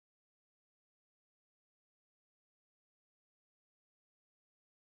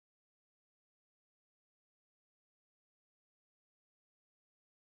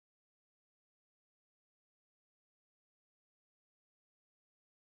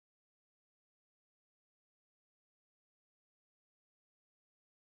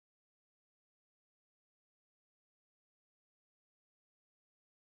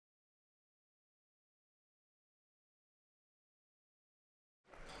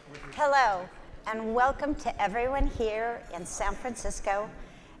Hello, and welcome to everyone here in San Francisco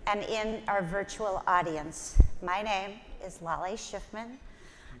and in our virtual audience. My name is Lolly Schiffman.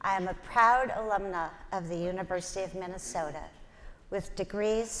 I am a proud alumna of the University of Minnesota with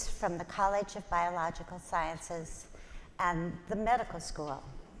degrees from the College of Biological Sciences and the medical school.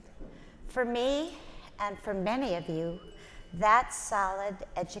 For me, and for many of you, that solid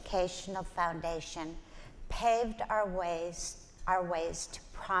educational foundation paved our ways to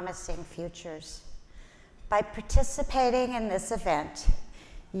promising futures. By participating in this event,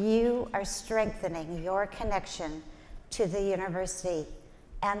 you are strengthening your connection to the university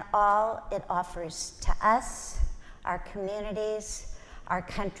and all it offers to us, our communities, our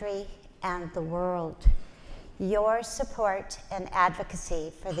country, and the world. Your support and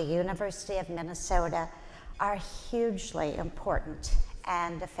advocacy for the University of Minnesota are hugely important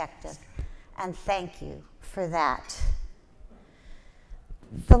and effective, and thank you for that.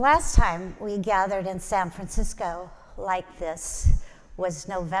 The last time we gathered in San Francisco like this was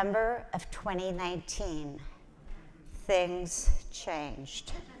November of 2019. Things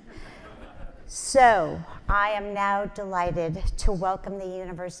changed. So I am now delighted to welcome the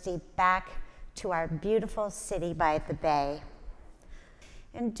university back to our beautiful city by the bay.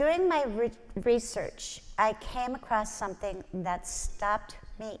 In doing my research, I came across something that stopped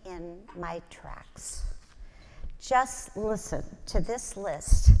me in my tracks. Just listen to this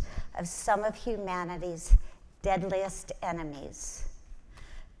list of some of humanity's deadliest enemies: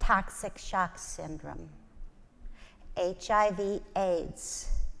 toxic shock syndrome, HIV/AIDS,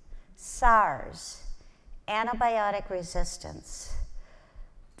 SARS, antibiotic resistance,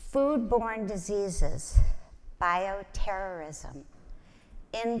 foodborne diseases, bioterrorism,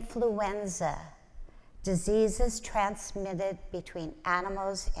 influenza, diseases transmitted between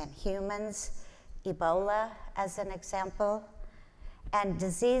animals and humans, Ebola as an example, and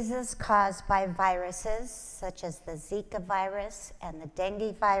diseases caused by viruses such as the Zika virus and the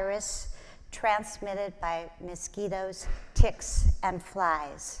dengue virus transmitted by mosquitoes, ticks, and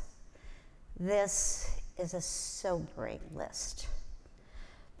flies. This is a sobering list,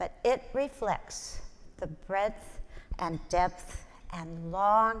 but it reflects the breadth and depth and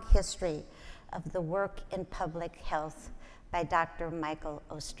long history of the work in public health by Dr. Michael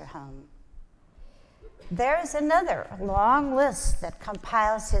Osterholm. There is another long list that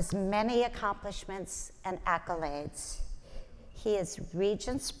compiles his many accomplishments and accolades. He is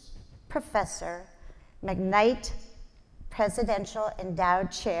Regents Professor, McKnight Presidential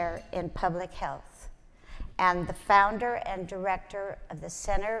Endowed Chair in Public Health, and the founder and director of the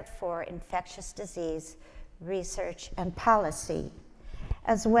Center for Infectious Disease Research and Policy,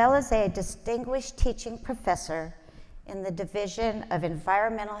 as well as a distinguished teaching professor in the Division of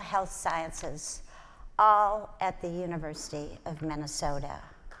Environmental Health Sciences, all at the University of Minnesota.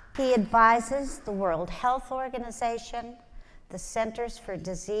 He advises the World Health Organization, the Centers for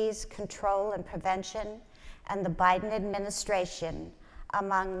Disease Control and Prevention, and the Biden administration,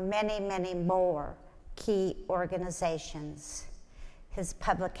 among many, many more key organizations. His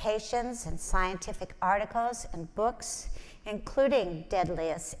publications and scientific articles and books, including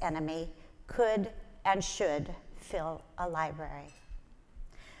Deadliest Enemy, could and should fill a library.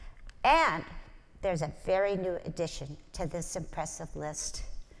 And there's a very new addition to this impressive list.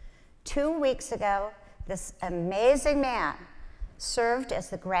 2 weeks ago, this amazing man served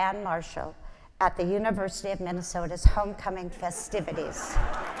as the Grand Marshal at the University of Minnesota's homecoming festivities.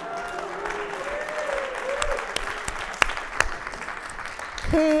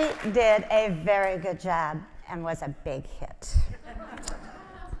 He did a very good job and was a big hit.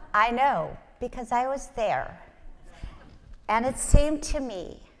 I know, because I was there. And it seemed to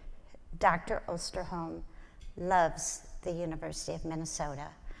me Dr. Osterholm loves the University of Minnesota,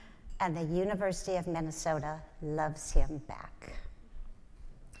 and the University of Minnesota loves him back.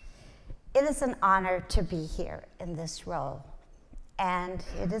 It is an honor to be here in this role, and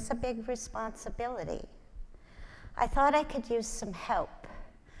it is a big responsibility. I thought I could use some help,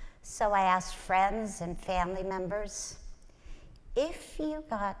 so I asked friends and family members, if you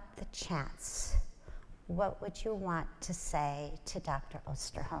got the chance, what would you want to say to Dr.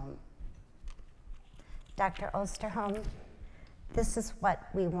 Osterholm? Dr. Osterholm, this is what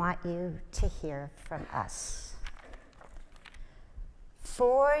we want you to hear from us.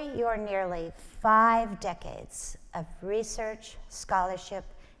 For your nearly 5 decades of research, scholarship,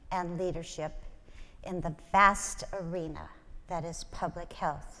 and leadership in the vast arena that is public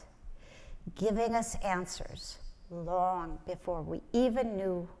health, giving us answers long before we even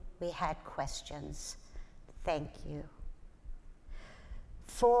knew we had questions, thank you.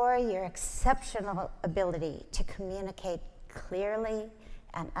 For your exceptional ability to communicate clearly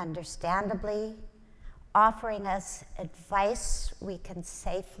and understandably, offering us advice we can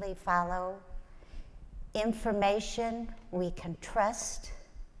safely follow, information we can trust,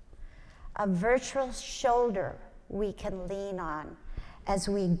 a virtual shoulder we can lean on as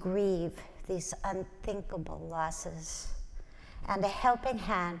we grieve these unthinkable losses, and a helping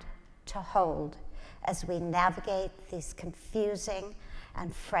hand to hold as we navigate these confusing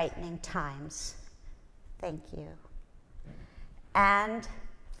and frightening times. Thank you. And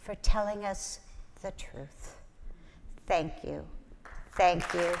for telling us the truth. Thank you.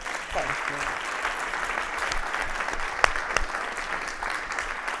 Thank you. Thank you.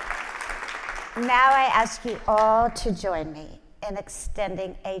 Now I ask you all to join me in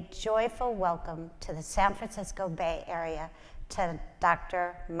extending a joyful welcome to the San Francisco Bay Area to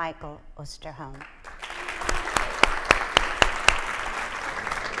Dr. Michael Osterholm.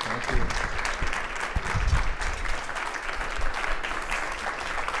 Thank you.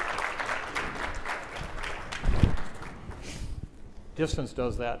 Distance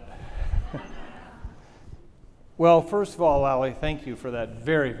does that. Well, first of all, Lally, thank you for that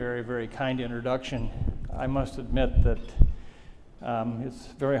very, very, very kind introduction. I must admit that it's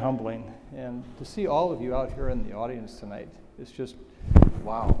very humbling. And to see all of you out here in the audience tonight is just,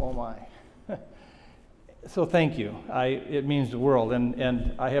 wow, oh my. So thank you. It means the world.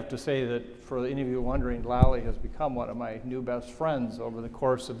 And I have to say that for any of you wondering, Lally has become one of my new best friends over the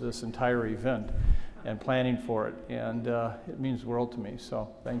course of this entire event and planning for it. And it means the world to me, so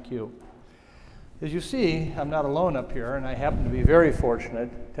thank you. As you see, I'm not alone up here, and I happen to be very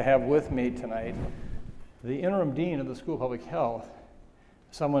fortunate to have with me tonight the interim dean of the School of Public Health,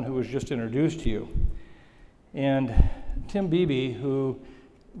 someone who was just introduced to you. And Tim Beebe, who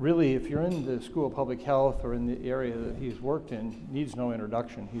really, if you're in the School of Public Health or in the area that he's worked in, needs no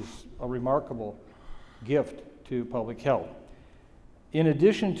introduction. He's a remarkable gift to public health. In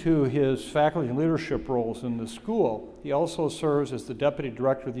addition to his faculty and leadership roles in the school, he also serves as the Deputy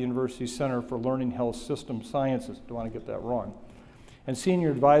Director of the University's Center for Learning Health System Sciences, don't want to get that wrong, and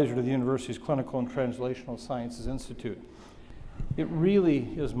Senior Advisor to the University's Clinical and Translational Sciences Institute. It really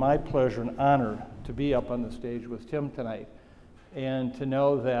is my pleasure and honor to be up on the stage with Tim tonight, and to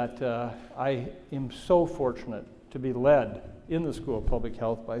know that I am so fortunate to be led in the School of Public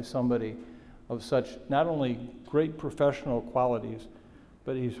Health by somebody of such not only great professional qualities,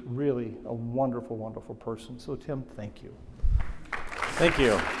 but he's really a wonderful, wonderful person. So Tim, thank you. Thank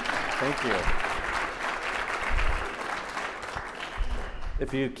you. Thank you.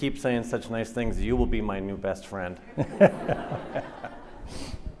 If you keep saying such nice things, you will be my new best friend.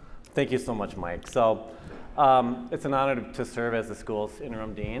 Thank you so much, Mike. So it's an honor to serve as the school's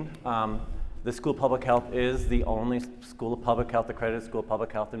interim dean. The School of Public Health is the only School of Public Health accredited School of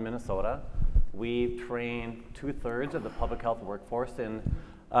Public Health in Minnesota. We train 2/3 of the public health workforce in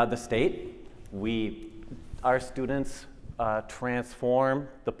the state. Our students transform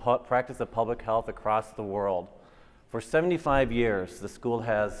the practice of public health across the world. For 75 years, the school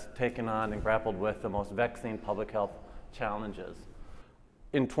has taken on and grappled with the most vexing public health challenges.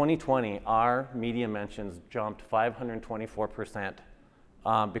 In 2020, our media mentions jumped 524%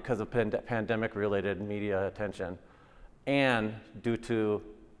 because of pandemic-related media attention, and due to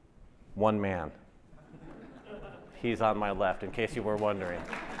one man. He's on my left, in case you were wondering.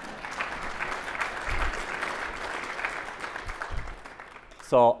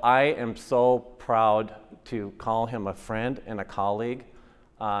 So I am so proud to call him a friend and a colleague,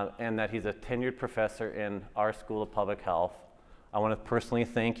 and that he's a tenured professor in our School of Public Health. I want to personally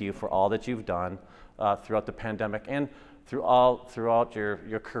thank you for all that you've done throughout the pandemic and throughout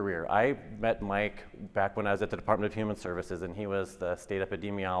your career. I met Mike back when I was at the Department of Human Services, and he was the state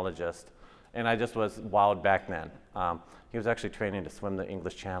epidemiologist, and I just was wowed back then. He was actually training to swim the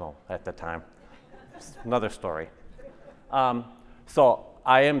English Channel at the time. Another story. So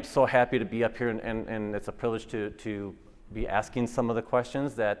I am so happy to be up here, and it's a privilege to be asking some of the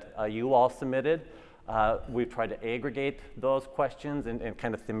questions that you all submitted. We've tried to aggregate those questions and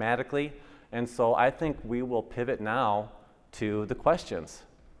kind of thematically. And so I think we will pivot now to the questions.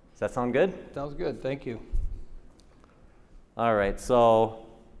 Does that sound good? Sounds good, thank you. All right, so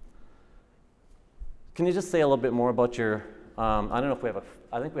can you just say a little bit more about your, I don't know if we have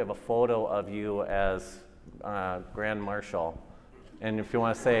I think we have a photo of you as Grand Marshal. And if you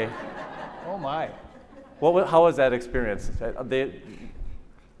want to say. Oh my. How was that experience?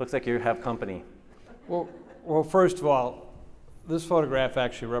 Looks like you have company. Well, first of all, this photograph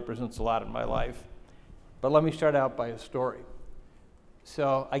actually represents a lot in my life, but let me start out by a story.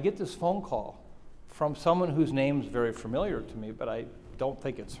 So I get this phone call from someone whose name is very familiar to me, but I don't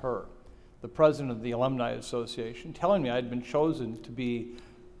think it's her. the president of the Alumni Association, telling me I'd been chosen to be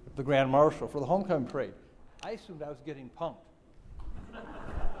the Grand Marshal for the homecoming parade. I assumed I was getting punked.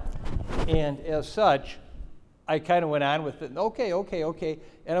 And as such, I kind of went on with it, okay,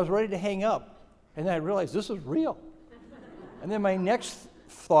 and I was ready to hang up. And then I realized this is real. And then my next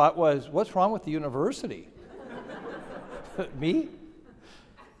thought was, what's wrong with the university? Me?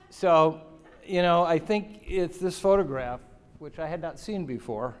 So, I think it's this photograph, which I had not seen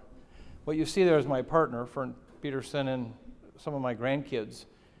before. What you see there is my partner, Fern Peterson, and some of my grandkids.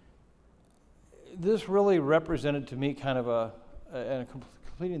 This really represented to me kind of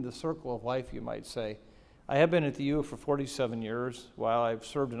completing the circle of life, you might say. I have been at the U for 47 years. While I've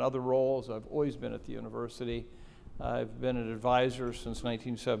served in other roles, I've always been at the university. I've been an advisor since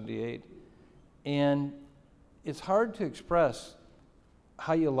 1978. And it's hard to express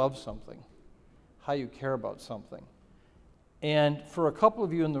how you love something, how you care about something. And for a couple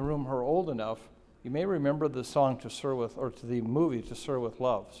of you in the room who are old enough, you may remember the song to the movie To Sir with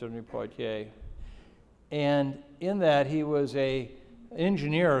Love, Sidney Poitier. And in that, he was an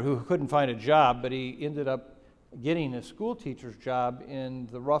engineer who couldn't find a job, but he ended up getting a school teacher's job in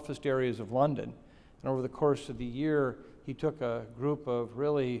the roughest areas of London. And over the course of the year, he took a group of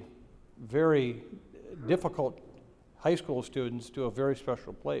really very difficult high school students to a very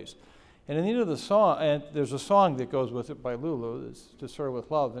special place. And in the end of the song, and there's a song that goes with it by Lulu, it's To Sir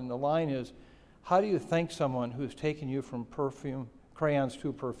with Love, and the line is, how do you thank someone who's taken you from crayons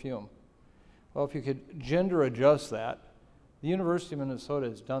to perfume? Well, if you could gender adjust that, the University of Minnesota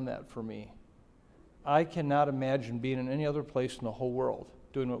has done that for me. I cannot imagine being in any other place in the whole world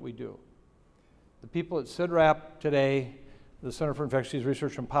doing what we do. The people at CIDRAP today, the Center for Infectious Disease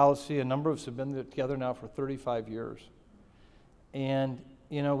Research and Policy, a number of us have been together now for 35 years. And,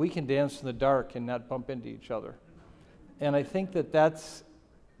 we can dance in the dark and not bump into each other. And I think that that's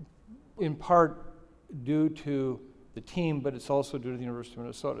in part due to the team, but it's also due to the University of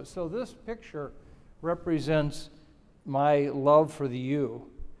Minnesota. So this picture represents my love for the U,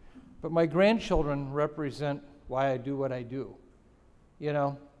 but my grandchildren represent why I do what I do.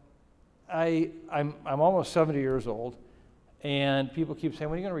 I'm almost 70 years old, and people keep saying,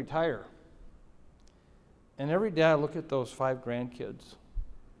 when are you going to retire? And every day I look at those 5 grandkids,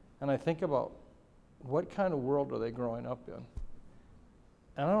 and I think about what kind of world are they growing up in? And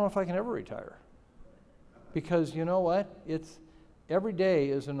I don't know if I can ever retire. Because you know what? Every day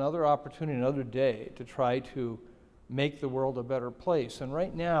is another opportunity, another day to try to make the world a better place. And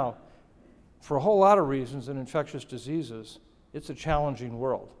right now, for a whole lot of reasons in infectious diseases, it's a challenging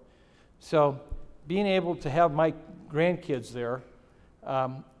world. So being able to have my grandkids there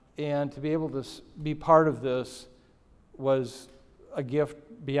and to be able to be part of this was a gift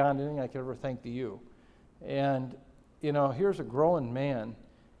beyond anything I could ever thank the U. And, here's a growing man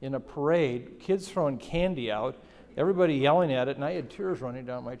in a parade, kids throwing candy out, everybody yelling at it, and I had tears running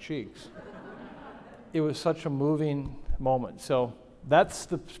down my cheeks. It was such a moving moment. So that's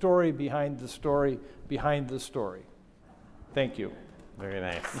the story behind the story behind the story. Thank you. Very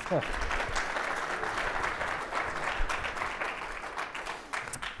nice.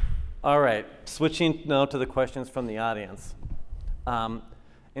 All right, switching now to the questions from the audience.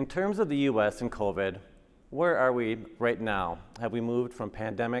 In terms of the U.S. and COVID, where are we right now? Have we moved from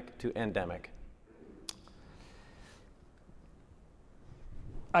pandemic to endemic?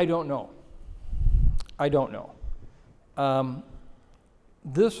 I don't know.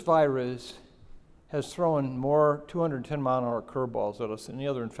 This virus has thrown more 210-mile-an-hour curveballs at us than any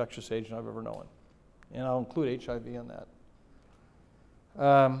other infectious agent I've ever known. And I'll include HIV in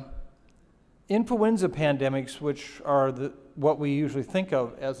that. Influenza pandemics, which are what we usually think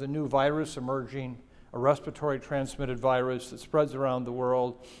of as a new virus emerging, a respiratory transmitted virus that spreads around the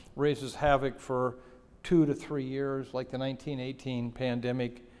world, raises havoc for 2 to 3 years, like the 1918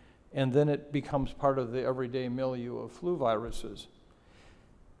 pandemic, and then it becomes part of the everyday milieu of flu viruses.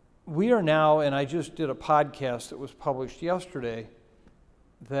 We are now, and I just did a podcast that was published yesterday,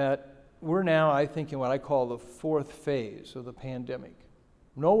 that we're now, I think, in what I call the 4th phase of the pandemic.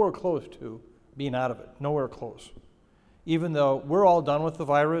 Nowhere close to being out of it, nowhere close. Even though we're all done with the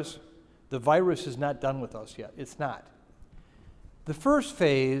virus is not done with us yet. It's not. The first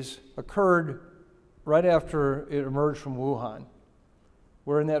phase occurred right after it emerged from Wuhan,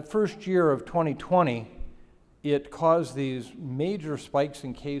 where in that first year of 2020, it caused these major spikes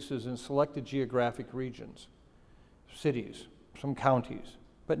in cases in selected geographic regions, cities, some counties,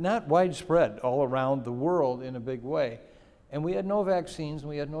 but not widespread all around the world in a big way. And we had no vaccines and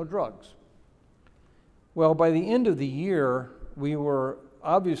we had no drugs. Well, by the end of the year, we were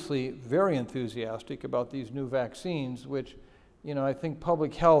obviously very enthusiastic about these new vaccines, which, I think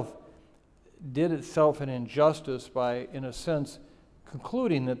public health did itself an injustice by, in a sense,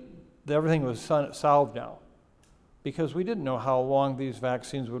 concluding that everything was solved now, because we didn't know how long these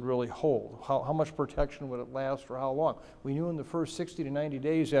vaccines would really hold, how much protection would it last for how long. We knew in the first 60 to 90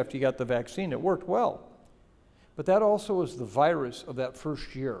 days after you got the vaccine, it worked well. But that also was the virus of that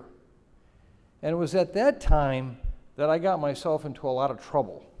first year. And it was at that time that I got myself into a lot of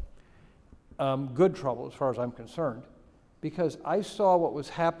trouble, good trouble as far as I'm concerned, because I saw what was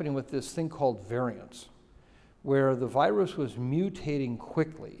happening with this thing called variants, where the virus was mutating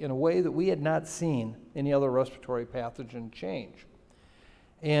quickly in a way that we had not seen any other respiratory pathogen change.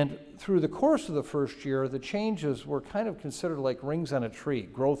 And through the course of the first year, the changes were kind of considered like rings on a tree,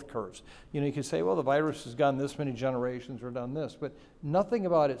 growth curves. You know, you could say, well, the virus has gone this many generations or done this, but nothing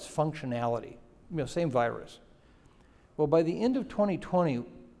about its functionality. You know, same virus. Well, by the end of 2020,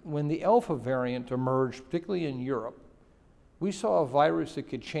 when the Alpha variant emerged, particularly in Europe, we saw a virus that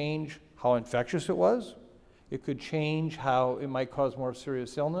could change how infectious it was. It could change how it might cause more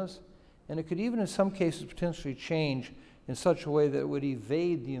serious illness, and it could even in some cases potentially change in such a way that it would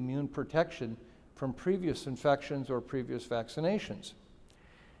evade the immune protection from previous infections or previous vaccinations.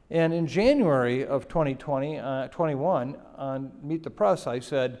 And in January of 2021, on Meet the Press, I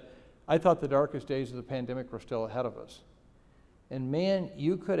said, I thought the darkest days of the pandemic were still ahead of us. And man,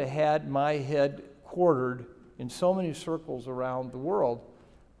 you could have had my head quartered in so many circles around the world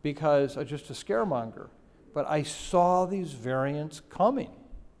because I'm just a scaremonger. But I saw these variants coming.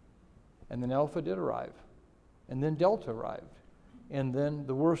 And then Alpha did arrive. And then Delta arrived. And then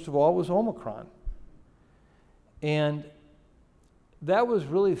the worst of all was Omicron. And that was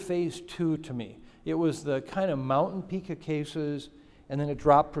really phase 2 to me. It was the kind of mountain peak of cases, and then it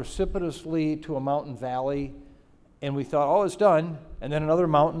dropped precipitously to a mountain valley. And we thought, oh, it's done. And then another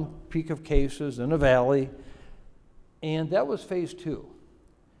mountain peak of cases, then a valley. And that was phase 2.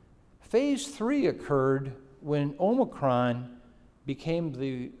 Phase 3 occurred when Omicron became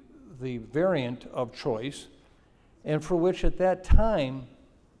the variant of choice, and for which at that time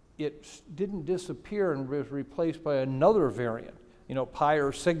it didn't disappear and was replaced by another variant, you know, Pi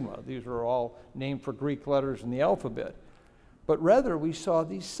or Sigma. These are all named for Greek letters in the alphabet. But rather we saw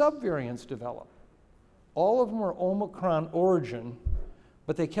these subvariants develop. All of them were Omicron origin,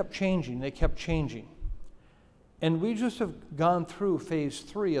 but they kept changing, they kept changing. And we just have gone through phase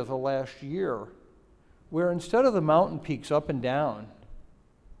 3 of the last year, where instead of the mountain peaks up and down,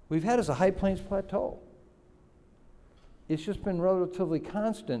 we've had as a high plains plateau. It's just been relatively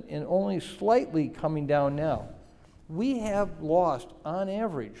constant and only slightly coming down now. We have lost, on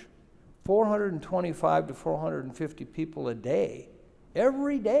average, 425 to 450 people a day,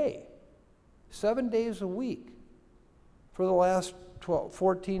 every day, 7 days a week, for the last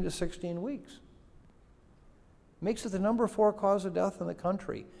 14 to 16 weeks. Makes it the number 4 cause of death in the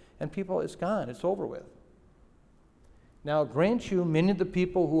country. And people, it's gone, it's over with. Now, grant you, many of the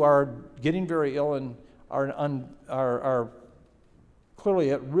people who are getting very ill and are clearly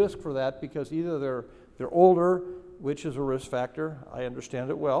at risk for that because either they're older, which is a risk factor, I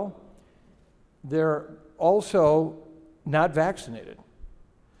understand it well. They're also not vaccinated.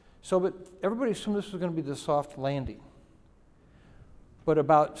 So, but everybody assumed this was going to be the soft landing. But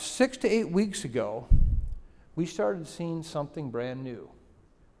about 6 to 8 weeks ago, we started seeing something brand new.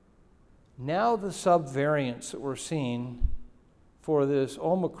 Now the subvariants that we're seeing for this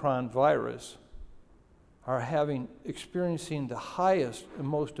Omicron virus are experiencing the highest and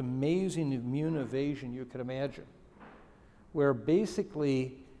most amazing immune evasion you could imagine, where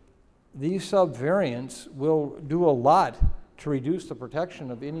basically these subvariants will do a lot to reduce the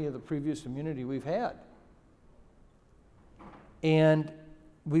protection of any of the previous immunity we've had. And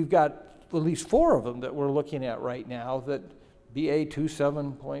we've got at least 4 of them that we're looking at right now, that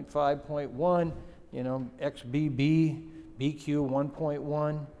BA.27.5.1, you know, XBB, BQ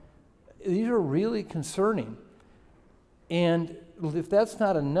 1.1. These are really concerning. And if that's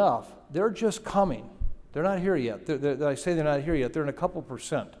not enough, they're just coming. They're not here yet. I say they're not here yet. They're in a couple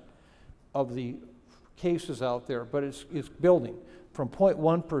 % of the cases out there, but it's building from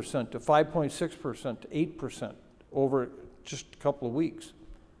 0.1% to 5.6% to 8% over just a couple of weeks.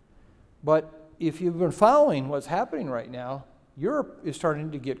 But if you've been following what's happening right now, Europe is starting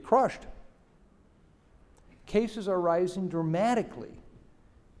to get crushed. Cases are rising dramatically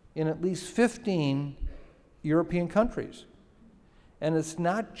in at least 15 European countries. And it's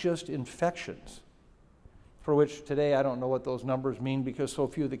not just infections, for which today I don't know what those numbers mean because so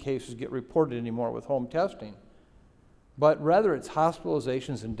few of the cases get reported anymore with home testing, but rather it's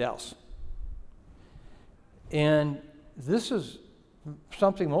hospitalizations and deaths. And this is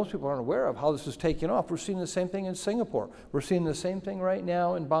something most people aren't aware of, how this is taking off. We're seeing the same thing in Singapore. We're seeing the same thing right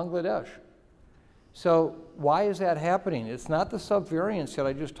now in Bangladesh. So why is that happening? It's not the subvariants that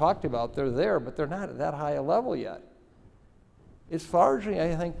I just talked about. They're there, but they're not at that high a level yet. It's largely,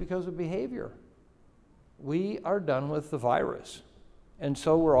 I think, because of behavior. We are done with the virus. And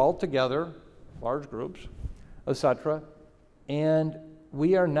so we're all together, large groups, etc., and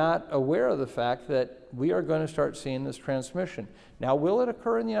we are not aware of the fact that we are going to start seeing this transmission. Now, will it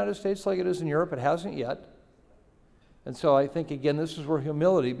occur in the United States like it is in Europe? It hasn't yet. And so I think, again, this is where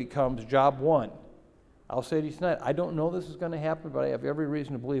humility becomes job one. I'll say to you tonight, I don't know this is going to happen, but I have every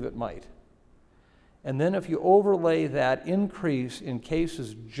reason to believe it might. And then if you overlay that increase in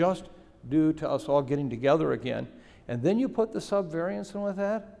cases just due to us all getting together again, and then you put the subvariants in with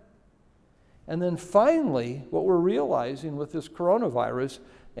that, and then finally, what we're realizing with this coronavirus,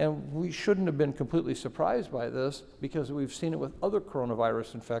 and we shouldn't have been completely surprised by this because we've seen it with other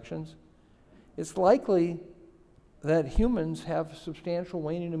coronavirus infections, it's likely that humans have substantial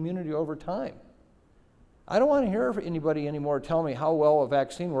waning immunity over time. I don't want to hear anybody anymore tell me how well a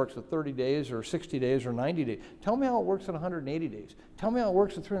vaccine works at 30 days or 60 days or 90 days. Tell me how it works at 180 days. Tell me how it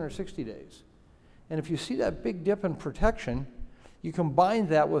works at 360 days. And if you see that big dip in protection, you combine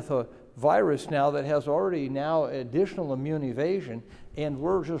that with a virus now that has already now additional immune evasion, and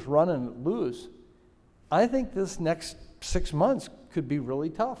we're just running loose. I think this next 6 months could be really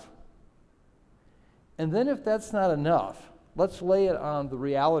tough. And then if that's not enough, let's lay it on the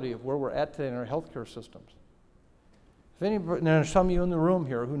reality of where we're at today in our healthcare systems. If anybody, there's some of you in the room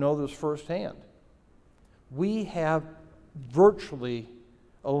here who know this firsthand. We have virtually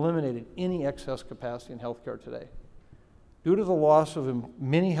eliminated any excess capacity in healthcare today, due to the loss of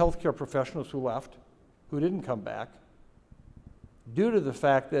many healthcare professionals who left, who didn't come back, due to the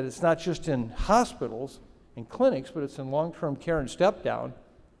fact that it's not just in hospitals and clinics, but it's in long-term care and step-down.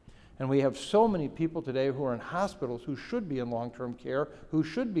 And we have so many people today who are in hospitals who should be in long-term care, who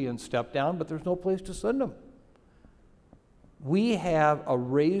should be in step-down, but there's no place to send them. We have a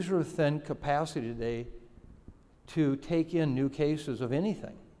razor-thin capacity today to take in new cases of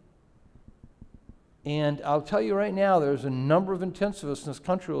anything. And I'll tell you right now, there's a number of intensivists in this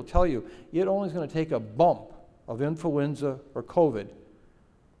country who will tell you it only is going to take a bump of influenza or COVID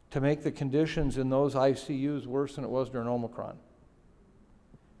to make the conditions in those ICUs worse than it was during Omicron.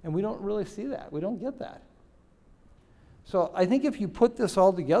 And we don't really see that. We don't get that. So I think if you put this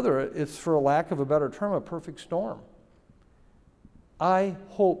all together, it's, for a lack of a better term, a perfect storm. I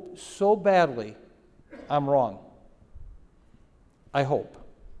hope so badly I'm wrong. I hope.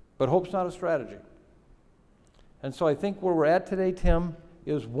 But hope's not a strategy. And so I think where we're at today, Tim,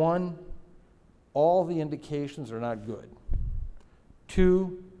 is one, all the indications are not good.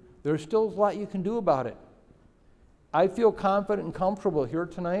 Two, there's still a lot you can do about it. I feel confident and comfortable here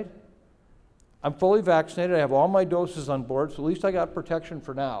tonight. I'm fully vaccinated. I have all my doses on board, so at least I got protection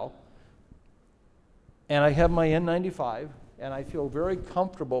for now. And I have my N95, and I feel very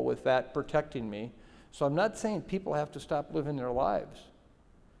comfortable with that protecting me. So I'm not saying people have to stop living their lives.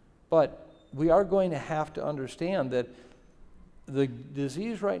 But we are going to have to understand that the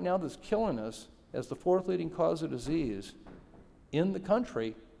disease right now that's killing us as the fourth leading cause of disease in the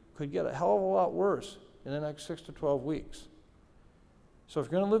country could get a hell of a lot worse in the next 6 to 12 weeks. So if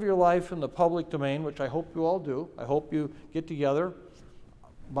you're going to live your life in the public domain, which I hope you all do, I hope you get together.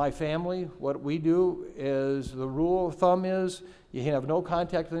 My family, what we do is, the rule of thumb is you have no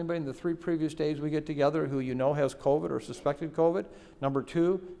contact with anybody in the 3 previous days we get together who you know has COVID or suspected COVID. Number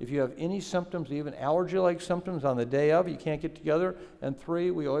 2, if you have any symptoms, even allergy-like symptoms on the day of, you can't get together. And 3,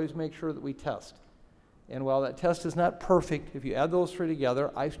 we always make sure that we test. And while that test is not perfect, if you add those 3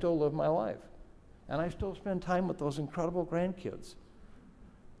 together, I still live my life. And I still spend time with those incredible grandkids.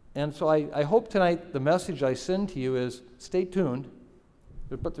 And so I hope tonight the message I send to you is stay tuned,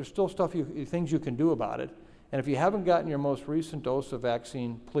 but there's still things you can do about it. And if you haven't gotten your most recent dose of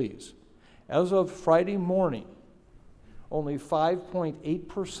vaccine, please. As of Friday morning, only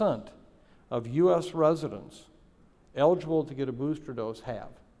 5.8% of U.S. residents eligible to get a booster dose have.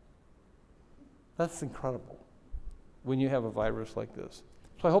 That's incredible when you have a virus like this.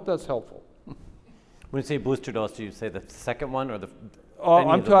 So I hope that's helpful. When you say booster dose, do you say the second one or the? Oh,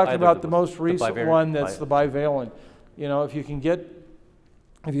 I'm talking about the most recent one that's the bivalent. You know, if you can get,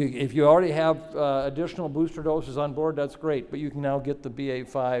 if you already have additional booster doses on board, that's great. But you can now get the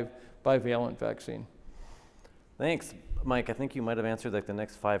BA.5 bivalent vaccine. Thanks, Mike. I think you might have answered like the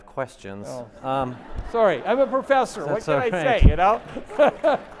next 5 questions. Oh. Sorry, I'm a professor. What can I say, you know?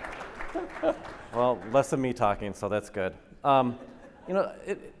 Well, less of me talking, so that's good. You know,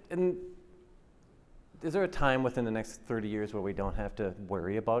 is there a time within the next 30 years where we don't have to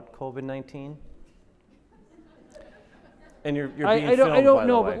worry about COVID-19? And you're being filmed, I don't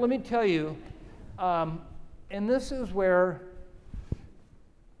know, by the way. but let me tell you, And this is where,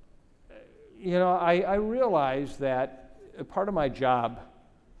 you know, I realize that a part of my job,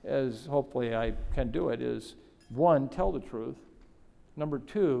 as hopefully I can do it, is one, tell the truth. Number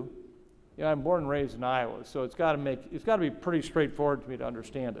two, you know, I'm born and raised in Iowa, so it's got to be pretty straightforward to me to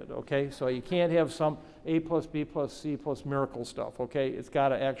understand it, okay? So you can't have some A plus B plus C plus miracle stuff, okay? It's got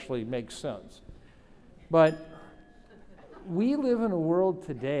to actually make sense. But we live in a world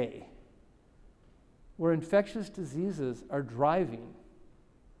today where infectious diseases are driving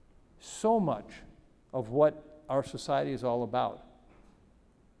so much of what our society is all about.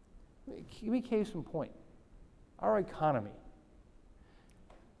 Give me case in point, our economy.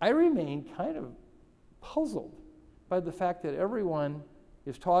 I remain kind of puzzled by the fact that everyone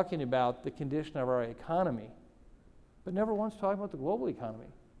is talking about the condition of our economy, but never once talking about the global economy.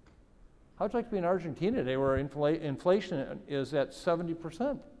 How would you like to be in Argentina today where inflation is at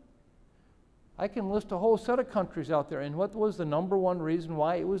 70%? I can list a whole set of countries out there, and what was the number one reason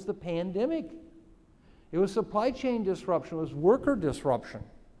why? It was the pandemic. It was supply chain disruption, it was worker disruption.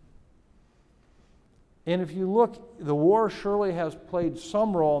 And if you look, the war surely has played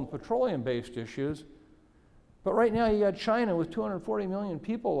some role in petroleum-based issues, but right now you got China with 240 million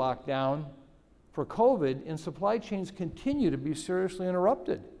people locked down for COVID, and supply chains continue to be seriously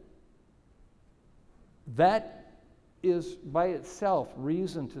interrupted. That is by itself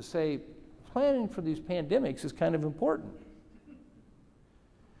reason to say planning for these pandemics is kind of important.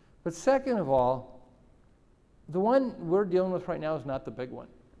 But second of all, the one we're dealing with right now is not the big one.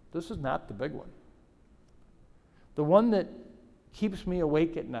 This is not the big one. The one that keeps me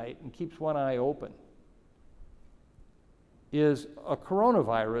awake at night and keeps one eye open is a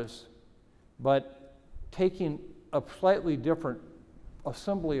coronavirus, but taking a slightly different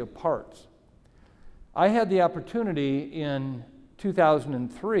assembly of parts. I had the opportunity in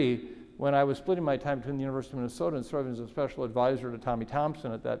 2003, when I was splitting my time between the University of Minnesota and serving as a special advisor to Tommy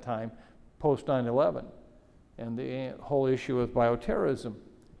Thompson at that time, post 9/11, and the whole issue with bioterrorism.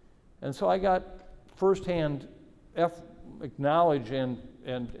 And so I got firsthand knowledge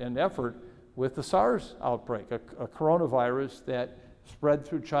and effort with the SARS outbreak, a coronavirus that spread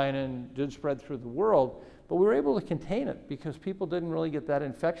through China and did spread through the world, but we were able to contain it because people didn't really get that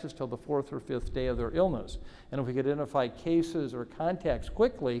infectious till the 4th or 5th day of their illness. And if we could identify cases or contacts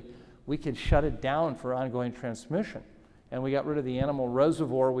quickly, we could shut it down for ongoing transmission. And we got rid of the animal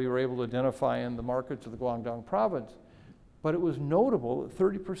reservoir we were able to identify in the markets of the Guangdong province. But it was notable that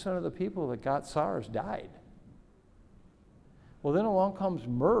 30% of the people that got SARS died. Well, then along comes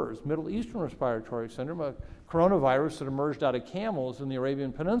MERS, Middle Eastern Respiratory Syndrome, a coronavirus that emerged out of camels in the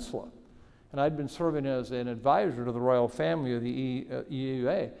Arabian Peninsula. And I'd been serving as an advisor to the royal family of the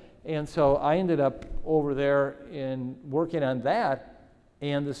EUA. And so I ended up over there in working on that.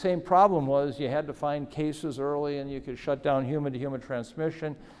 And the same problem was you had to find cases early and you could shut down human-to-human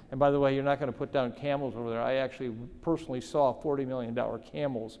transmission. And by the way, you're not going to put down camels over there. I actually personally saw $40 million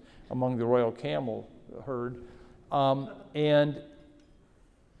camels among the royal camel herd. But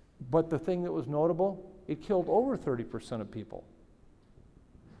the thing that was notable, it killed over 30% of people.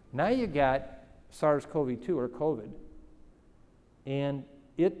 Now you got SARS-CoV-2 or COVID, and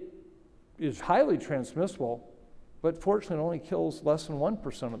it is highly transmissible, but fortunately it only kills less than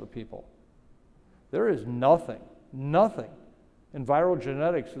 1% of the people. There is nothing in viral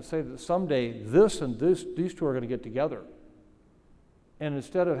genetics to say that someday these two are going to get together. And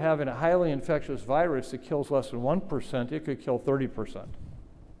instead of having a highly infectious virus that kills less than 1%, it could kill 30%.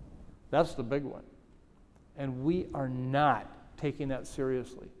 That's the big one. And we are not taking that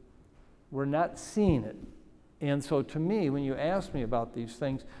seriously. We're not seeing it. And so to me, when you ask me about these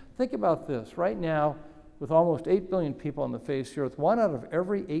things, think about this. Right now, with almost 8 billion people on the face of the earth, 1 out of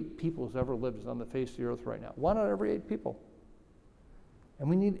every 8 people who's ever lived is on the face of the earth right now. 1 out of every 8 people. And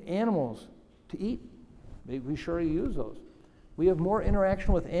we need animals to eat. We surely use those. We have more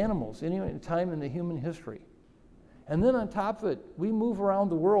interaction with animals any time in the human history. And then on top of it, we move around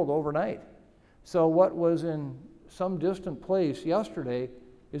the world overnight. So what was in some distant place yesterday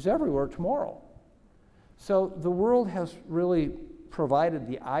is everywhere tomorrow. So the world has really provided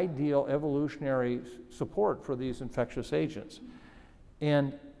the ideal evolutionary support for these infectious agents.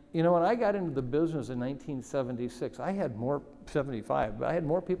 And you know, when I got into the business in 1976, I had more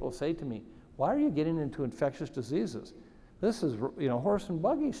people say to me, "Why are you getting into infectious diseases? This is, you know, horse and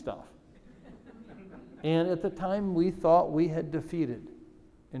buggy stuff." And at the time, we thought we had defeated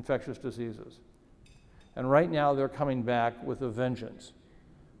infectious diseases. And right now, they're coming back with a vengeance.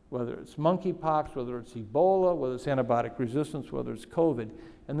 Whether it's monkeypox, whether it's Ebola, whether it's antibiotic resistance, whether it's COVID.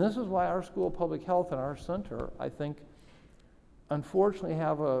 And this is why our School of Public Health and our center, I think, unfortunately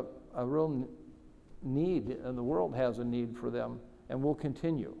have a real need, and the world has a need for them, and will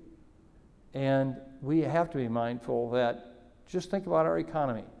continue. And we have to be mindful that, just think about our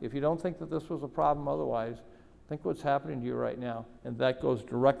economy. If you don't think that this was a problem otherwise, think what's happening to you right now, and that goes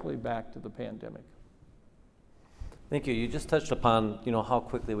directly back to the pandemic. Thank you. You just touched upon, how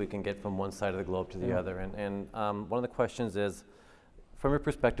quickly we can get from one side of the globe to the other, and one of the questions is, from your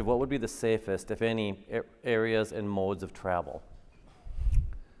perspective, what would be the safest, if any, areas and modes of travel?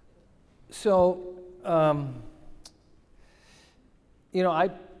 So, I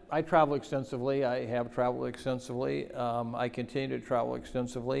travel extensively. I have traveled extensively. I continue to travel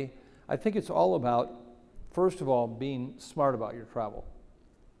extensively. I think it's all about, first of all, being smart about your travel.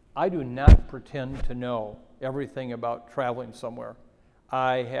 I do not pretend to know everything about traveling somewhere.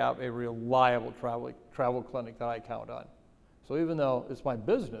 I have a reliable travel clinic that I count on. So even though it's my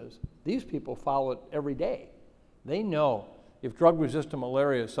business, these people follow it every day. They know if drug-resistant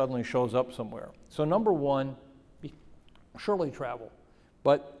malaria suddenly shows up somewhere. So number one, surely travel.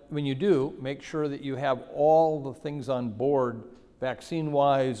 But when you do, make sure that you have all the things on board,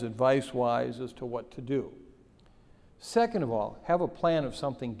 vaccine-wise, advice-wise, as to what to do. Second of all, have a plan if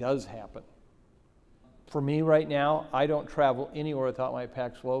something does happen. For me right now, I don't travel anywhere without my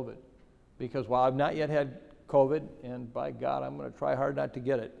Paxlovid, because while I've not yet had COVID, and by God, I'm going to try hard not to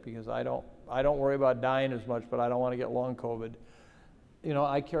get it, because I don't worry about dying as much, but I don't want to get long COVID.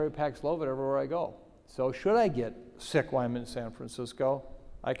 I carry Paxlovid everywhere I go. So should I get sick while I'm in San Francisco,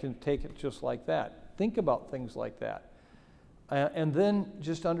 I can take it just like that. Think about things like that. And then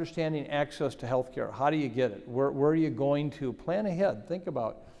just understanding access to healthcare. How do you get it? Where are you going to? Plan ahead. Think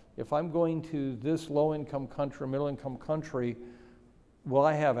about, if I'm going to this low-income country, middle-income country, will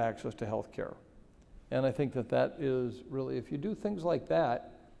I have access to healthcare? And I think that is really, if you do things like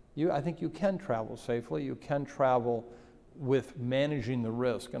that, I think you can travel safely. You can travel with managing the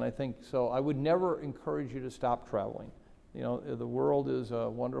risk. And I think so. I would never encourage you to stop traveling. The world is a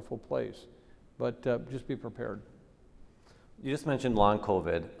wonderful place, but just be prepared. You just mentioned long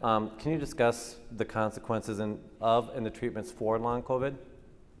COVID. Can you discuss the consequences of and the treatments for long COVID?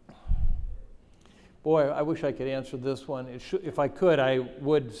 Boy, I wish I could answer this one. If I could, I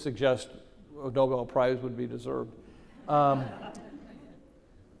would suggest a Nobel Prize would be deserved.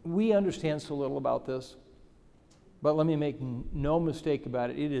 We understand so little about this, but let me make no mistake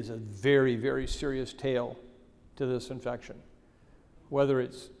about it. It is a very, very serious tail to this infection. Whether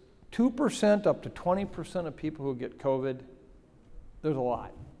it's 2% up to 20% of people who get COVID, there's a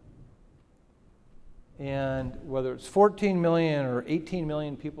lot. And whether it's 14 million or 18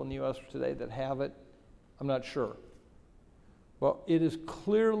 million people in the US today that have it, I'm not sure. Well, it is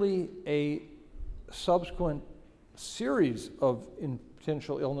clearly a subsequent series of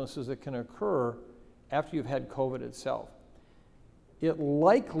potential illnesses that can occur after you've had COVID itself. It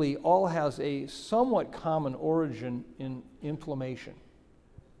likely all has a somewhat common origin in inflammation.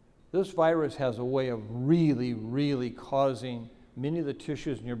 This virus has a way of really, really causing many of the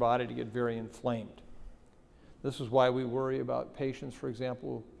tissues in your body to get very inflamed. This is why we worry about patients, for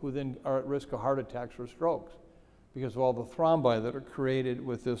example, who then are at risk of heart attacks or strokes, because of all the thrombi that are created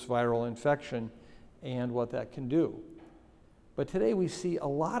with this viral infection and what that can do. But today we see a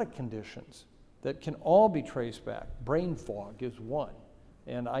lot of conditions that can all be traced back. Brain fog is one,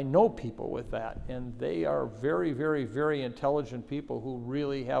 and I know people with that, and they are very, very, very intelligent people who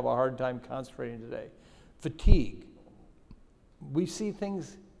really have a hard time concentrating today. Fatigue. We see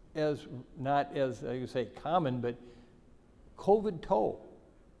things as not as you say common, but COVID toe.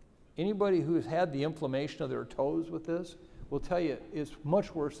 Anybody who's had the inflammation of their toes with this will tell you it's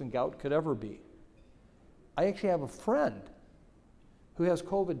much worse than gout could ever be. I actually have a friend who has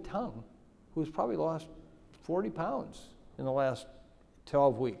COVID tongue who's probably lost 40 pounds in the last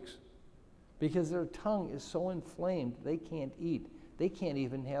 12 weeks because their tongue is so inflamed they can't eat. They can't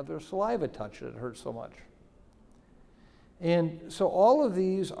even have their saliva touch it. It hurts so much. And so all of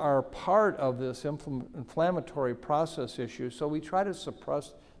these are part of this inflammatory process issue, so we try to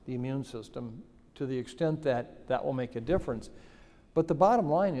suppress the immune system to the extent that that will make a difference. But the bottom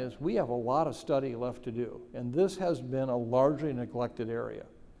line is we have a lot of study left to do, and this has been a largely neglected area.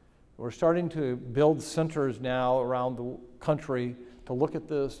 We're starting to build centers now around the country to look at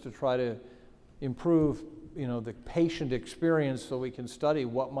this, to try to improve, the patient experience so we can study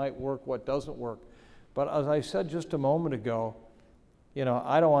what might work, what doesn't work. But as I said just a moment ago,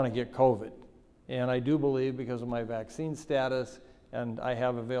 I don't want to get COVID. And I do believe because of my vaccine status and I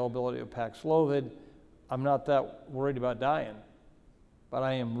have availability of Paxlovid, I'm not that worried about dying. But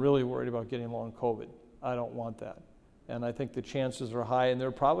I am really worried about getting long COVID. I don't want that. And I think the chances are high, and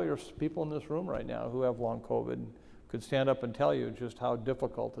there probably are people in this room right now who have long COVID and could stand up and tell you just how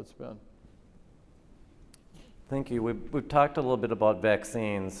difficult it's been. Thank you. We've talked a little bit about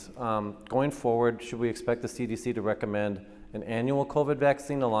vaccines. Going forward, should we expect the CDC to recommend an annual COVID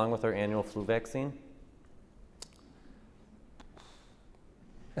vaccine along with our annual flu vaccine?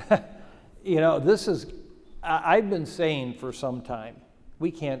 You know, I've been saying for some time,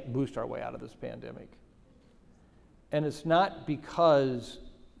 we can't boost our way out of this pandemic. And it's not because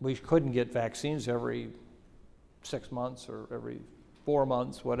we couldn't get vaccines every 6 months or every 4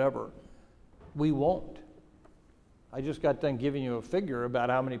 months, whatever. We won't. I just got done giving you a figure about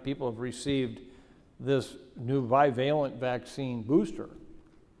how many people have received this new bivalent vaccine booster.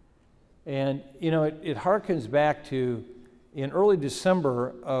 And, you know, it harkens back to in early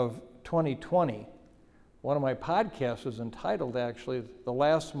December of 2020, one of my podcasts was entitled actually, The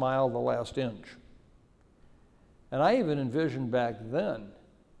Last Mile, the Last Inch. And I even envisioned back then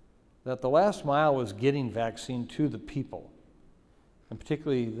that the last mile was getting vaccine to the people, and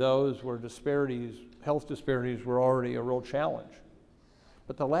particularly those where health disparities were already a real challenge.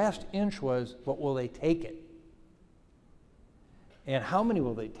 But the last inch was, but will they take it? And how many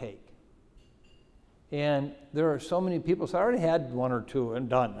will they take? And there are so many people, so I already had 1 or 2 and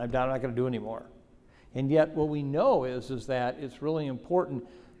done. I'm not going to do any more. And yet what we know is that it's really important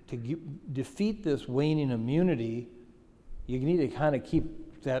to defeat this waning immunity. You need to kind of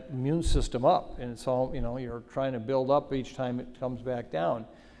keep that immune system up. And it's all, you know, you're trying to build up each time it comes back down.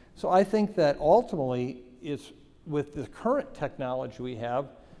 So I think that ultimately it's with the current technology we have,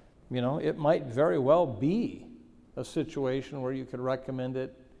 you know, it might very well be a situation where you could recommend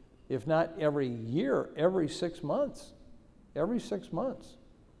it, if not every year, every 6 months. Every 6 months.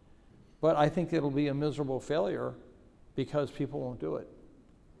 But I think it'll be a miserable failure because people won't do it.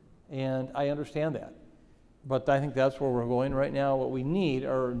 And I understand that. But I think that's where we're going right now. What we need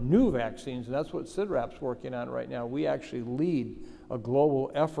are new vaccines, and that's what CIDRAP's working on right now. We actually lead a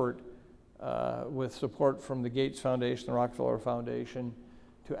global effort with support from the Gates Foundation, the Rockefeller Foundation,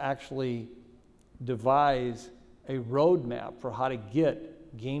 to actually devise a roadmap for how to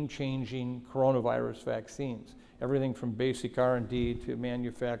get game-changing coronavirus vaccines. Everything from basic R&D to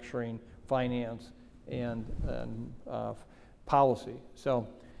manufacturing, finance, and policy. So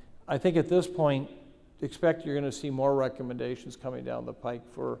I think at this point, expect you're going to see more recommendations coming down the pike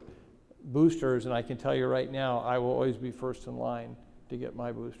for boosters, and I can tell you right now, I will always be first in line to get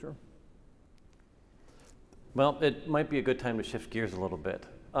my booster. Well, it might be a good time to shift gears a little bit.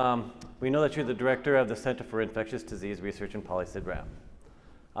 We know that you're the director of the Center for Infectious Disease Research and Poly-CIDRAP.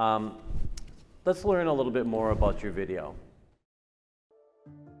 Let's learn a little bit more about your video.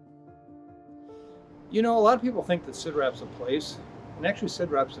 You know, a lot of people think that CIDRAP's a place, and actually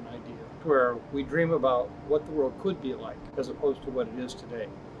CIDRAP's an idea, where we dream about what the world could be like as opposed to what it is today.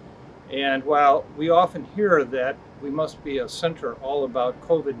 And while we often hear that we must be a center all about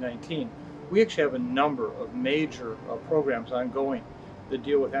COVID-19, we actually have a number of major programs ongoing that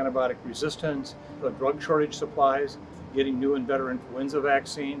deal with antibiotic resistance, drug shortage supplies, getting new and better influenza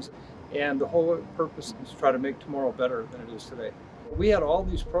vaccines, and the whole purpose is to try to make tomorrow better than it is today. We had all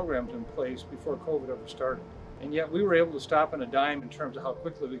these programs in place before COVID ever started, and yet we were able to stop on a dime in terms of how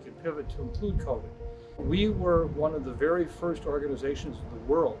quickly we could pivot to include COVID. We were one of the very first organizations in the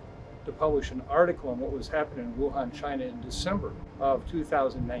world to publish an article on what was happening in Wuhan, China in December of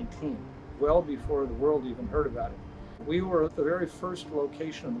 2019, well before the world even heard about it. We were the very first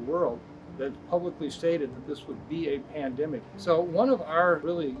location in the world that publicly stated that this would be a pandemic. So one of our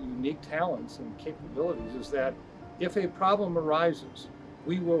really unique talents and capabilities is that if a problem arises,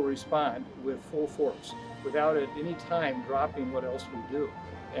 we will respond with full force without at any time dropping what else we do.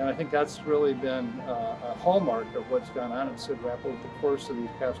 And I think that's really been a hallmark of what's gone on at CIDRAP over the course of these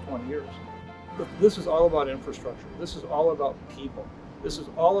past 20 years. This is all about infrastructure. This is all about people. This is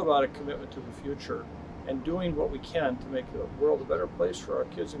all about a commitment to the future and doing what we can to make the world a better place for our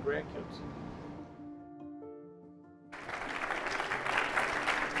kids and grandkids.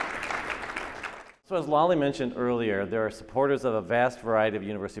 So as Lolly mentioned earlier, there are supporters of a vast variety of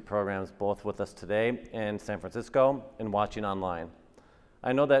university programs, both with us today in San Francisco and watching online.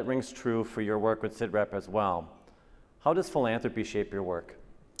 I know that rings true for your work with CIDRAP as well. How does philanthropy shape your work?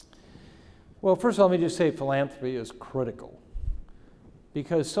 Well, first of all, let me just say philanthropy is critical,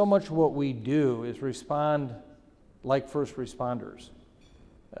 because so much of what we do is respond like first responders.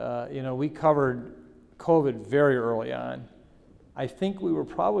 You know, we covered COVID very early on. I think we were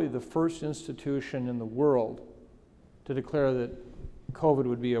probably the first institution in the world to declare that COVID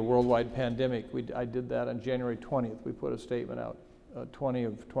would be a worldwide pandemic. I did that on January 20th. We put a statement out,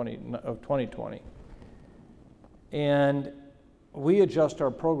 2020. And we adjust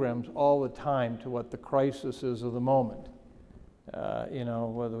our programs all the time to what the crisis is of the moment. You know,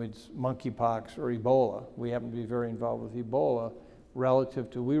 whether it's monkeypox or Ebola. We happen to be very involved with Ebola relative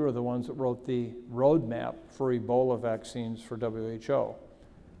to, we were the ones that wrote the roadmap for Ebola vaccines for WHO.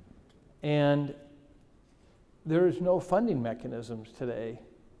 And there is no funding mechanisms today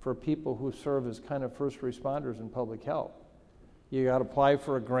for people who serve as kind of first responders in public health. You got to apply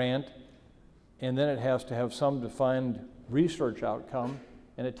for a grant, and then it has to have some defined research outcome,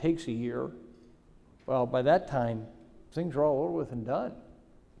 and it takes a year. Well, by that time, things are all over with and done,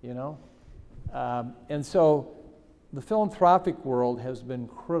 you know? And so the philanthropic world has been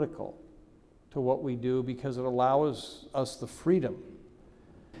critical to what we do because it allows us the freedom.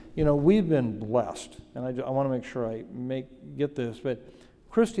 You know, we've been blessed, and I want to make sure I get this, but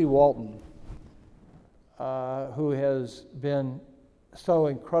Christy Walton, who has been so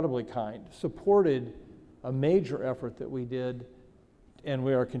incredibly kind, supported a major effort that we did, and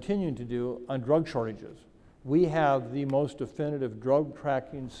we are continuing to do, on drug shortages. We have the most definitive drug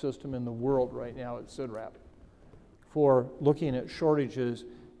tracking system in the world right now at CIDRAP for looking at shortages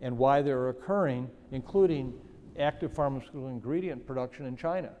and why they're occurring, including active pharmaceutical ingredient production in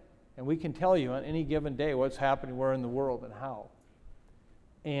China. And we can tell you on any given day what's happening where in the world and how.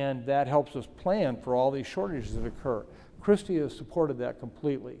 And that helps us plan for all these shortages that occur. Christy has supported that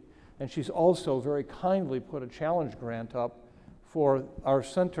completely. And she's also very kindly put a challenge grant up for our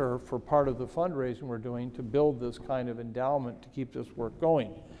center for part of the fundraising we're doing to build this kind of endowment to keep this work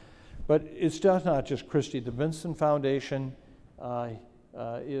going. But it's just not just Christy. The Vincent Foundation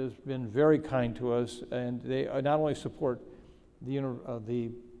has been very kind to us, and they not only support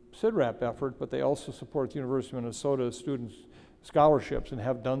the CIDRAP effort, but they also support the University of Minnesota students' scholarships and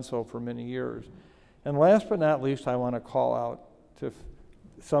have done so for many years. And last but not least, I want to call out to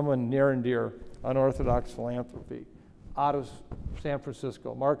someone near and dear, Unorthodox Philanthropy, out of San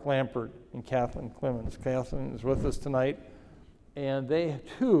Francisco, Mark Lampert and Kathleen Clemens. Kathleen is with us tonight, and they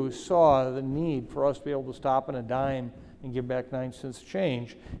too saw the need for us to be able to stop on a dime and give back 9 cents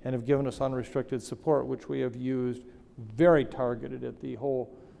change, and have given us unrestricted support, which we have used very targeted at the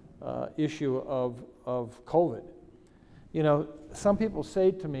whole issue of COVID. You know, some people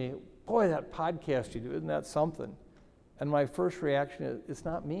say to me, boy, that podcast you do, isn't that something? And my first reaction is, it's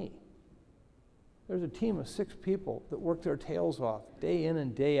not me. There's a team of 6 people that work their tails off day in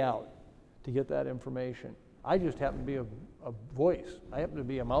and day out to get that information. I just happen to be a voice. I happen to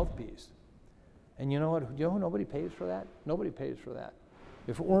be a mouthpiece. And you know what? You know nobody pays for that? Nobody pays for that.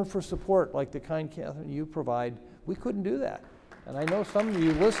 If it weren't for support like the kind, Catherine, you provide, we couldn't do that. And I know some of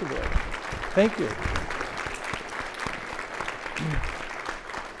you listen to it. Thank you.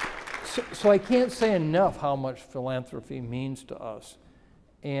 So I can't say enough how much philanthropy means to us.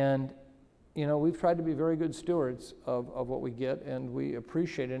 And you know, we've tried to be very good stewards of what we get, and we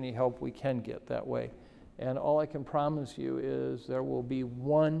appreciate any help we can get that way. And all I can promise you is there will be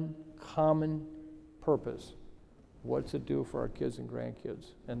one common purpose. What's it do for our kids and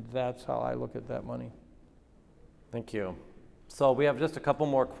grandkids? And that's how I look at that money. Thank you. So we have just a couple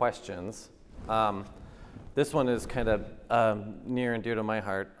more questions. This one is kind of near and dear to my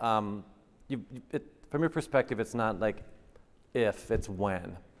heart. From your perspective, it's not like if, it's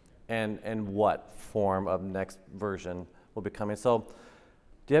when. And what form of next version will be coming. So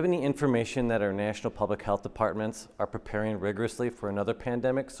do you have any information that our national public health departments are preparing rigorously for another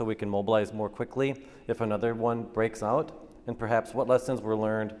pandemic so we can mobilize more quickly if another one breaks out? And perhaps what lessons were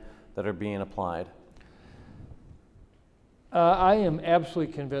learned that are being applied? I am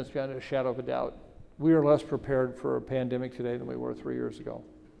absolutely convinced beyond a shadow of a doubt we are less prepared for a pandemic today than we were 3 years ago.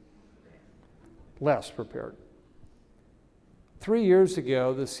 Less prepared. 3 years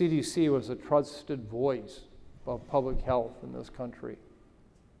ago, the CDC was a trusted voice of public health in this country.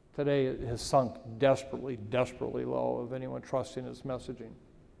 Today, it has sunk desperately, desperately low of anyone trusting its messaging.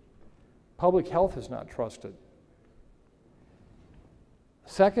 Public health is not trusted.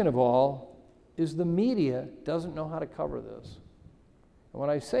 Second of all, is the media doesn't know how to cover this. And when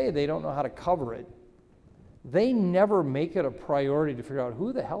I say they don't know how to cover it, they never make it a priority to figure out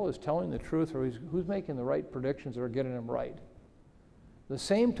who the hell is telling the truth or who's making the right predictions or getting them right. The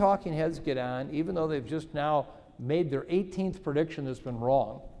same talking heads get on, even though they've just now made their 18th prediction that's been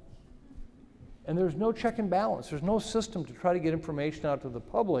wrong. And there's no check and balance. There's no system to try to get information out to the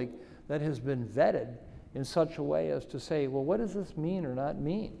public that has been vetted in such a way as to say, well, what does this mean or not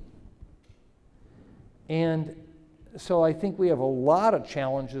mean? And so I think we have a lot of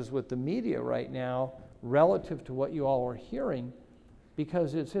challenges with the media right now relative to what you all are hearing,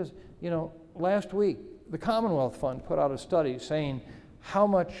 because it says, you know, last week, the Commonwealth Fund put out a study saying how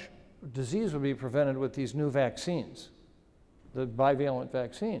much disease would be prevented with these new vaccines, the bivalent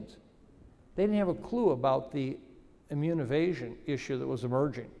vaccines. They didn't have a clue about the immune evasion issue that was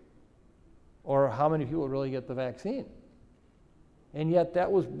emerging, or how many people really get the vaccine. And yet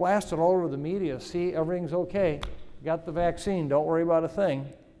that was blasted all over the media. See, everything's okay. Got the vaccine, don't worry about a thing.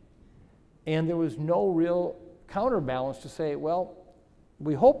 And there was no real counterbalance to say, well,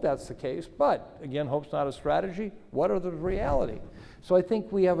 we hope that's the case, but again, hope's not a strategy. What are the reality? So I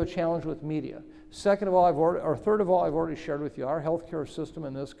think we have a challenge with media. Second of all, third of all, I've already shared with you, our healthcare system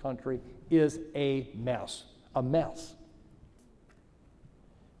in this country is a mess.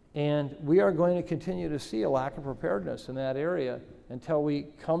 And we are going to continue to see a lack of preparedness in that area until we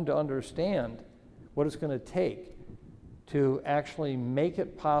come to understand what it's going to take to actually make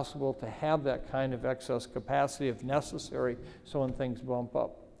it possible to have that kind of excess capacity if necessary, so when things bump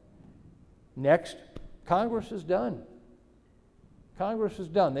up. Next, Congress is done. Congress is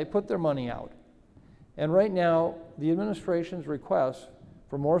done. They put their money out. And right now, the administration's requests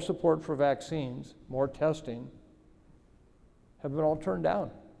for more support for vaccines, more testing, have been all turned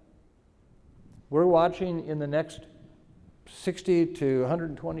down. We're watching in the next 60 to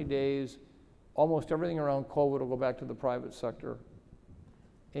 120 days, almost everything around COVID will go back to the private sector.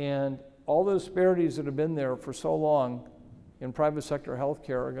 And all the disparities that have been there for so long in private sector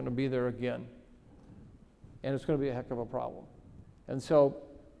healthcare are going to be there again. And it's going to be a heck of a problem. And so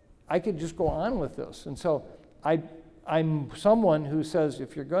I could just go on with this. And so I'm someone who says,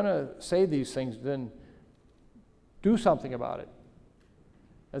 if you're going to say these things, then do something about it.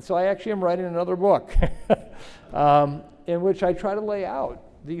 And so I actually am writing another book in which I try to lay out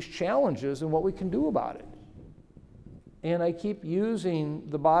these challenges and what we can do about it. And I keep using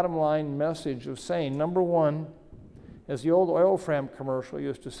the bottom line message of saying, number one, as the old oil fram commercial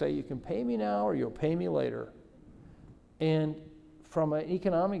used to say, you can pay me now or you'll pay me later. And from an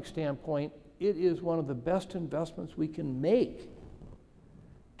economic standpoint, it is one of the best investments we can make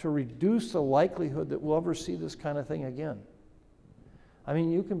to reduce the likelihood that we'll ever see this kind of thing again. I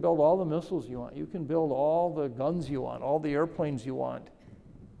mean, you can build all the missiles you want. You can build all the guns you want, all the airplanes you want.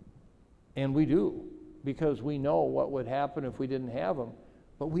 And we do, because we know what would happen if we didn't have them.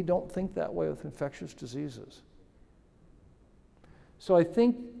 But we don't think that way with infectious diseases. So I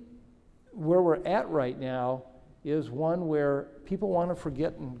think where we're at right now is one where people want to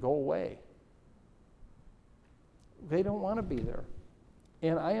forget and go away. They don't want to be there.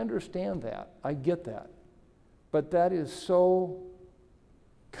 And I understand that. I get that. But that is so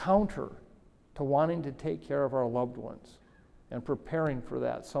counter to wanting to take care of our loved ones and preparing for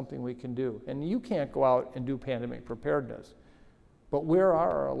that, something we can do. And you can't go out and do pandemic preparedness. But where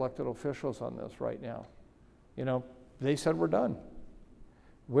are our elected officials on this right now? You know, they said we're done.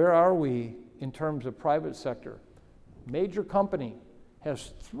 Where are we in terms of private sector? Major company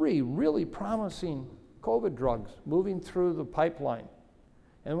has 3 really promising COVID drugs moving through the pipeline.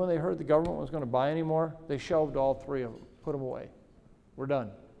 And when they heard the government was going to buy any more, they shelved all 3 of them, put them away. We're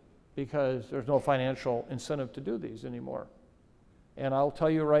done, because there's no financial incentive to do these anymore. And I'll tell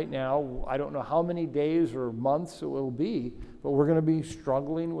you right now, I don't know how many days or months it will be, but we're going to be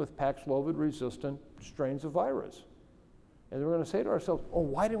struggling with Paxlovid-resistant strains of virus. And we're going to say to ourselves, oh,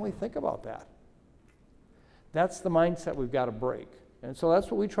 why didn't we think about that? That's the mindset we've got to break. And so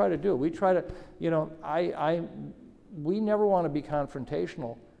that's what we try to do. We try to, you know, we never want to be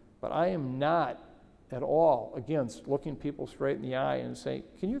confrontational, but I am not at all against looking people straight in the eye and saying,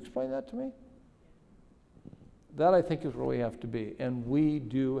 can you explain that to me? That, I think, is where we have to be. And we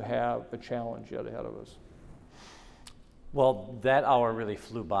do have a challenge yet ahead of us. Well, that hour really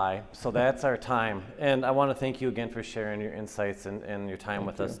flew by, so that's our time. And I want to thank you again for sharing your insights and your time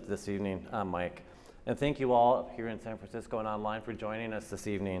with us this evening, Mike. And thank you all here in San Francisco and online for joining us this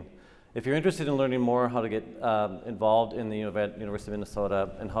evening. If you're interested in learning more how to get involved in the University of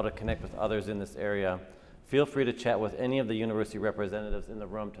Minnesota and how to connect with others in this area, feel free to chat with any of the university representatives in the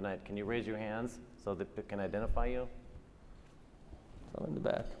room tonight. Can you raise your hands so that they can identify you? Some in the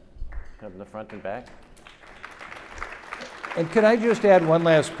back. Come in the front and back. And can I just add one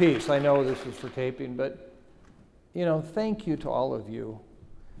last piece? I know this is for taping, but, you know, thank you to all of you.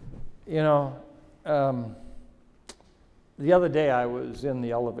 You know, the other day I was in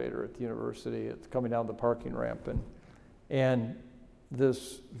the elevator at the university, coming down the parking ramp, and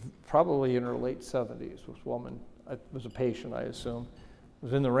this, probably in her late 70s, this woman, was a patient, I assume,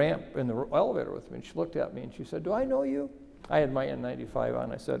 was in the ramp, in the elevator with me, and she looked at me and she said, do I know you? I had my N95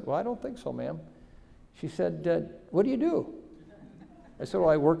 on. I said, well, I don't think so, ma'am. She said, what do you do? I said, well,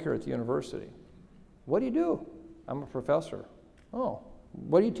 I work here at the university. What do you do? I'm a professor. Oh,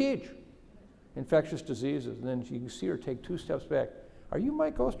 what do you teach? Infectious diseases. And then you can see her take 2 steps back. Are you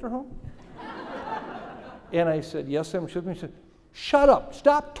Mike Osterholm? And I said, yes, I'm. She said, shut up,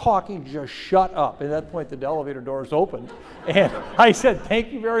 stop talking, just shut up. At that point, the elevator doors opened, and I said,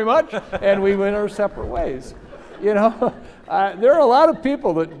 thank you very much, and we went our separate ways. You know, there are a lot of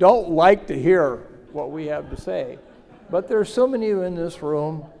people that don't like to hear what we have to say, but there's so many of you in this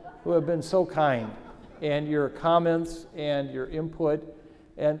room who have been so kind, and your comments and your input.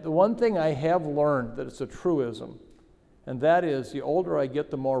 And the one thing I have learned that it's a truism, and that is the older I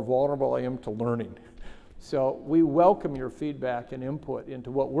get, the more vulnerable I am to learning. So we welcome your feedback and input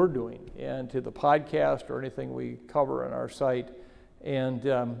into what we're doing and to the podcast or anything we cover on our site.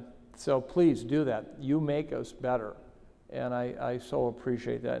 And so please do that. You make us better. And I so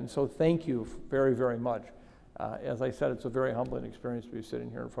appreciate that. And so thank you very, very much. As I said, it's a very humbling experience to be sitting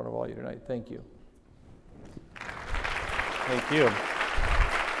here in front of all you tonight. Thank you. Thank you.